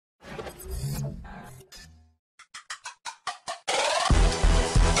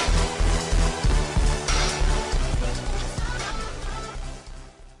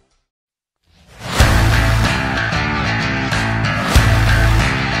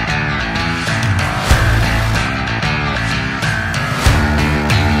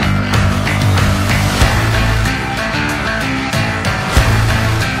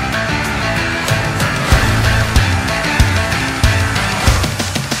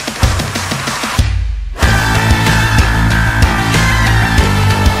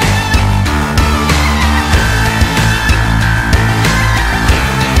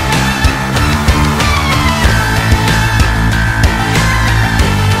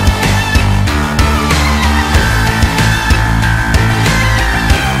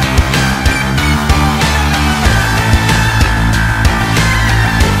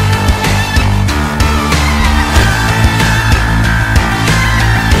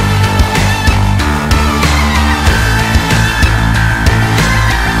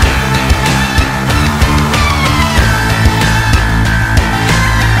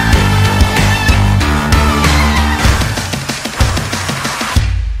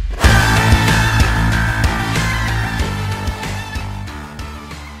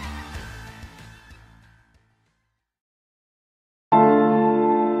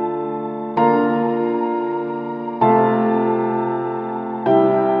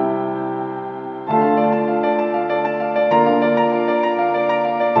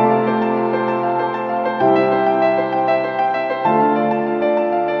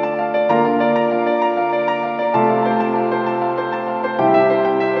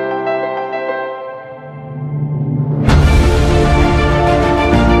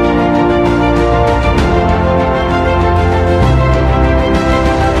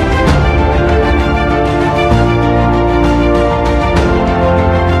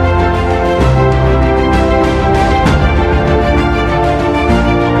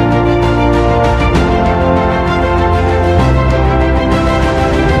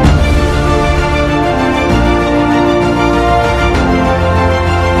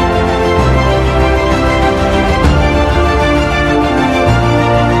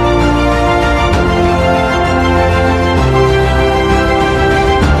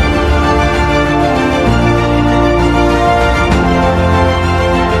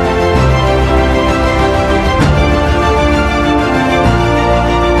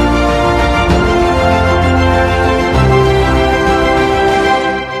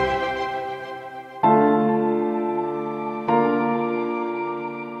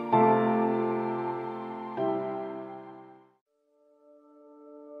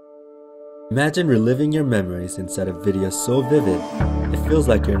Imagine reliving your memories inside of videos so vivid, it feels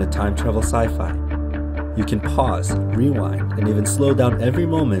like you're in a time travel sci-fi. You can pause, rewind, and even slow down every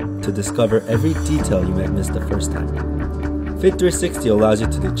moment to discover every detail you might miss the first time. Fit 360 allows you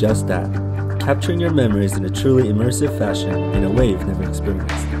to do just that, capturing your memories in a truly immersive fashion in a way you've never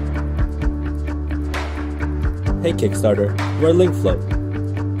experienced. Hey Kickstarter, we're LinkFloat.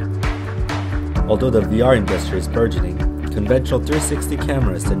 Although the VR industry is burgeoning, conventional 360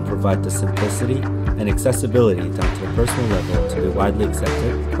 cameras didn't provide the simplicity and accessibility down to a personal level to be widely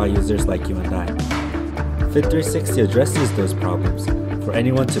accepted by users like you and I. Fit 360 addresses those problems for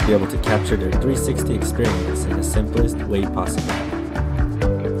anyone to be able to capture their 360 experience in the simplest way possible.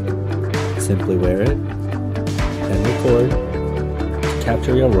 Simply wear it and record to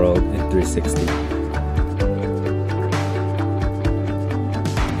capture your world in 360.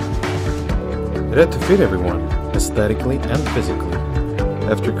 It had to fit everyone, aesthetically and physically.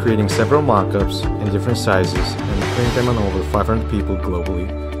 After creating several mock-ups in different sizes and printing them on over 500 people globally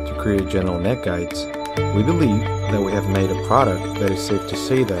to create general neck guides, we believe that we have made a product that is safe to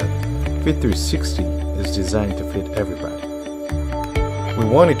say that Fit 360 is designed to fit everybody. We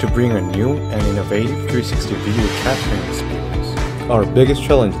wanted to bring a new and innovative 360 video capturing experience. Our biggest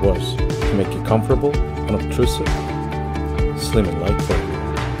challenge was to make it comfortable, unobtrusive, slim and light for everyone.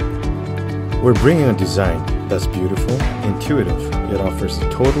 We're bringing a design that's beautiful, intuitive, yet offers a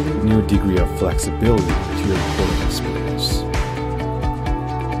totally new degree of flexibility to your recording experience.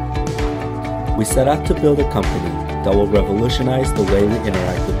 We set out to build a company that will revolutionize the way we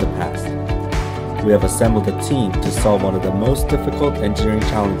interact with the past. We have assembled a team to solve one of the most difficult engineering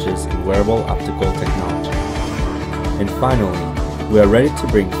challenges in wearable optical technology. And finally, we are ready to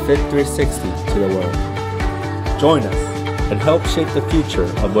bring Fit 360 to the world. Join us and help shape the future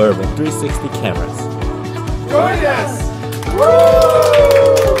of wearable 360 cameras. Join us! Woo!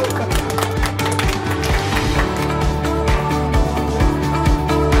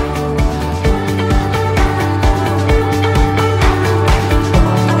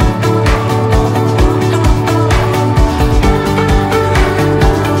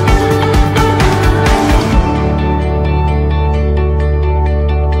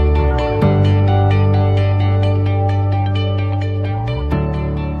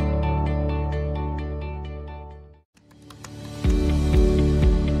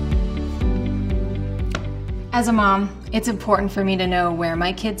 As a mom, it's important for me to know where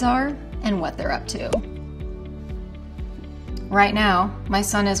my kids are and what they're up to. Right now, my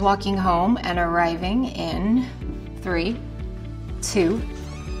son is walking home and arriving in 3, 2,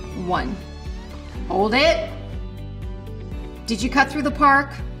 1. Hold it! Did you cut through the park?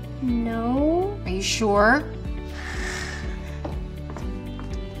 No. Are you sure?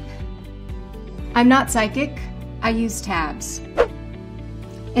 I'm not psychic. I use tabs.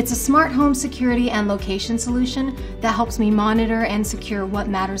 It's a smart home security and location solution that helps me monitor and secure what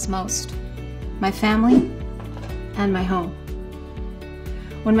matters most: my family and my home.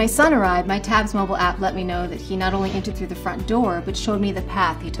 When my son arrived, my Tabs mobile app let me know that he not only entered through the front door, but showed me the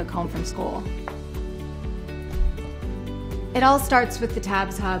path he took home from school. It all starts with the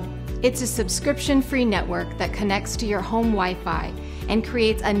Tabs Hub. It's a subscription-free network that connects to your home Wi-Fi and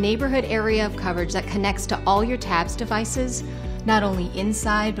creates a neighborhood area of coverage that connects to all your Tabs devices, not only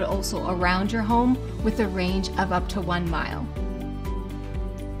inside but also around your home, with a range of up to 1 mile.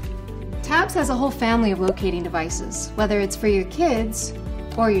 Tabs has a whole family of locating devices. Whether it's for your kids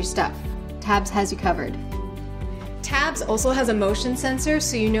or your stuff, Tabs has you covered. Tabs also has a motion sensor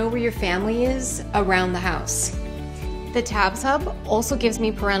so you know where your family is around the house. The Tabs Hub also gives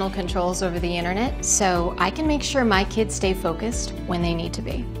me parental controls over the internet so I can make sure my kids stay focused when they need to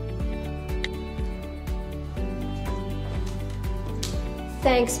be.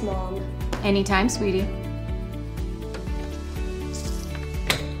 Thanks, Mom. Anytime, sweetie.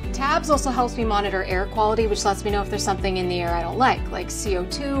 Tabs also helps me monitor air quality, which lets me know if there's something in the air I don't like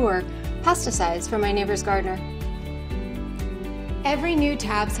CO2 or pesticides from my neighbor's gardener. Every new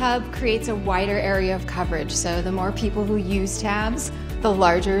Tabs Hub creates a wider area of coverage, so the more people who use Tabs, the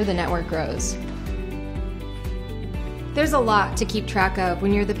larger the network grows. There's a lot to keep track of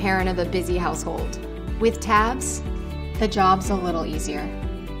when you're the parent of a busy household. With Tabs, the job's a little easier.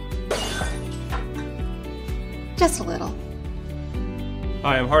 Just a little.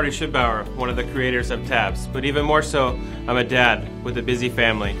 Hi, I'm Hardy Schibauer, one of the creators of Tabs, but even more so, I'm a dad with a busy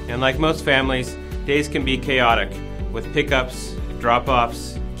family. And like most families, days can be chaotic, with pickups,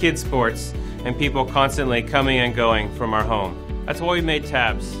 drop-offs, kid sports, and people constantly coming and going from our home. That's why we made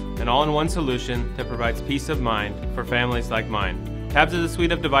Tabs, an all-in-one solution that provides peace of mind for families like mine. Tabs is a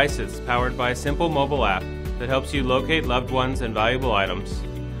suite of devices powered by a simple mobile app that helps you locate loved ones and valuable items,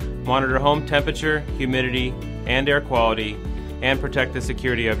 monitor home temperature, humidity, and air quality, and protect the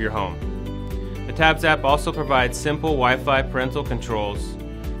security of your home. The Tabs app also provides simple Wi-Fi parental controls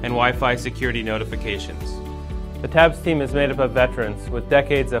and Wi-Fi security notifications. The Tabs team is made up of veterans with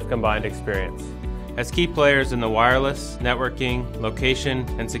decades of combined experience. As key players in the wireless, networking, location,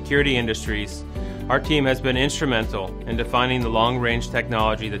 and security industries, our team has been instrumental in defining the long-range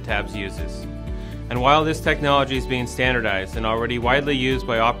technology that Tabs uses. And while this technology is being standardized and already widely used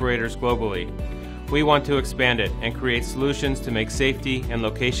by operators globally, we want to expand it and create solutions to make safety and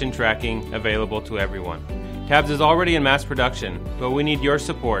location tracking available to everyone. Tabs is already in mass production, but we need your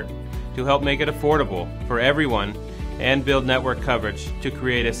support to help make it affordable for everyone and build network coverage to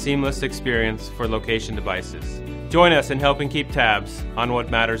create a seamless experience for location devices. Join us in helping keep tabs on what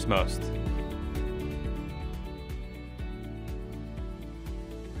matters most.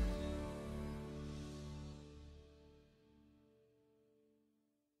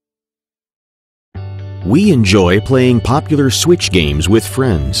 We enjoy playing popular Switch games with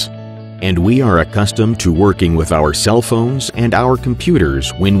friends, and we are accustomed to working with our cell phones and our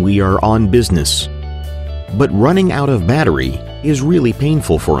computers when we are on business. But running out of battery is really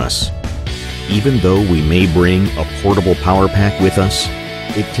painful for us. Even though we may bring a portable power pack with us,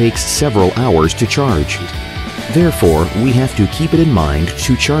 it takes several hours to charge. Therefore, we have to keep it in mind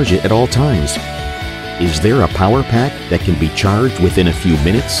to charge it at all times. Is there a power pack that can be charged within a few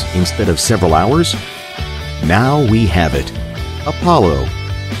minutes instead of several hours? Now we have it. Apollo,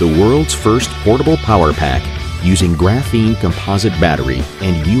 the world's first portable power pack using graphene composite battery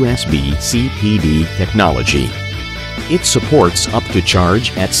and USB CPD technology. It supports up to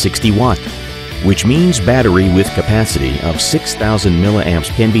charge at 60 watt, which means battery with capacity of 6,000 milliamps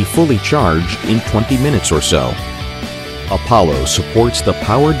can be fully charged in 20 minutes or so. Apollo supports the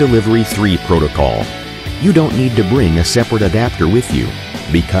Power Delivery 3 protocol. You don't need to bring a separate adapter with you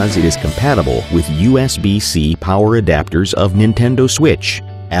because it is compatible with USB-C power adapters of Nintendo Switch,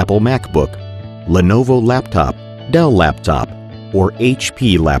 Apple MacBook, Lenovo laptop, Dell laptop, or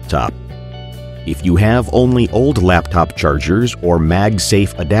HP laptop. If you have only old laptop chargers or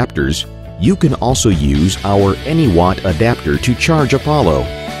MagSafe adapters, you can also use our AnyWatt adapter to charge Apollo.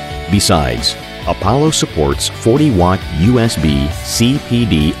 Besides, Apollo supports 40-watt USB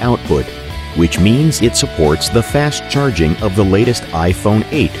CPD output, which means it supports the fast charging of the latest iPhone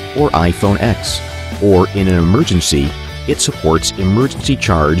 8 or iPhone X, or in an emergency, it supports emergency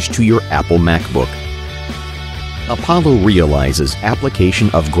charge to your Apple MacBook. Apollo realizes application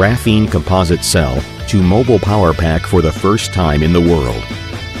of graphene composite cell to mobile power pack for the first time in the world.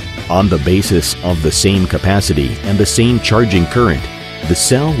 On the basis of the same capacity and the same charging current, the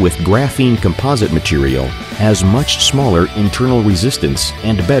cell with graphene composite material has much smaller internal resistance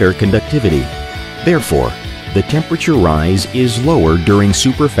and better conductivity. Therefore, the temperature rise is lower during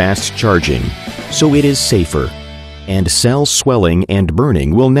super-fast charging, so it is safer, and cell swelling and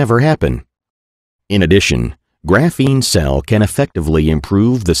burning will never happen. In addition, graphene cell can effectively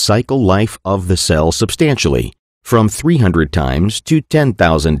improve the cycle life of the cell substantially, from 300 times to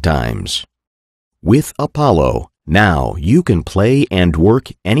 10,000 times. With Apollo, now you can play and work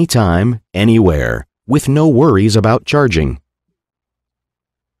anytime, anywhere, with no worries about charging.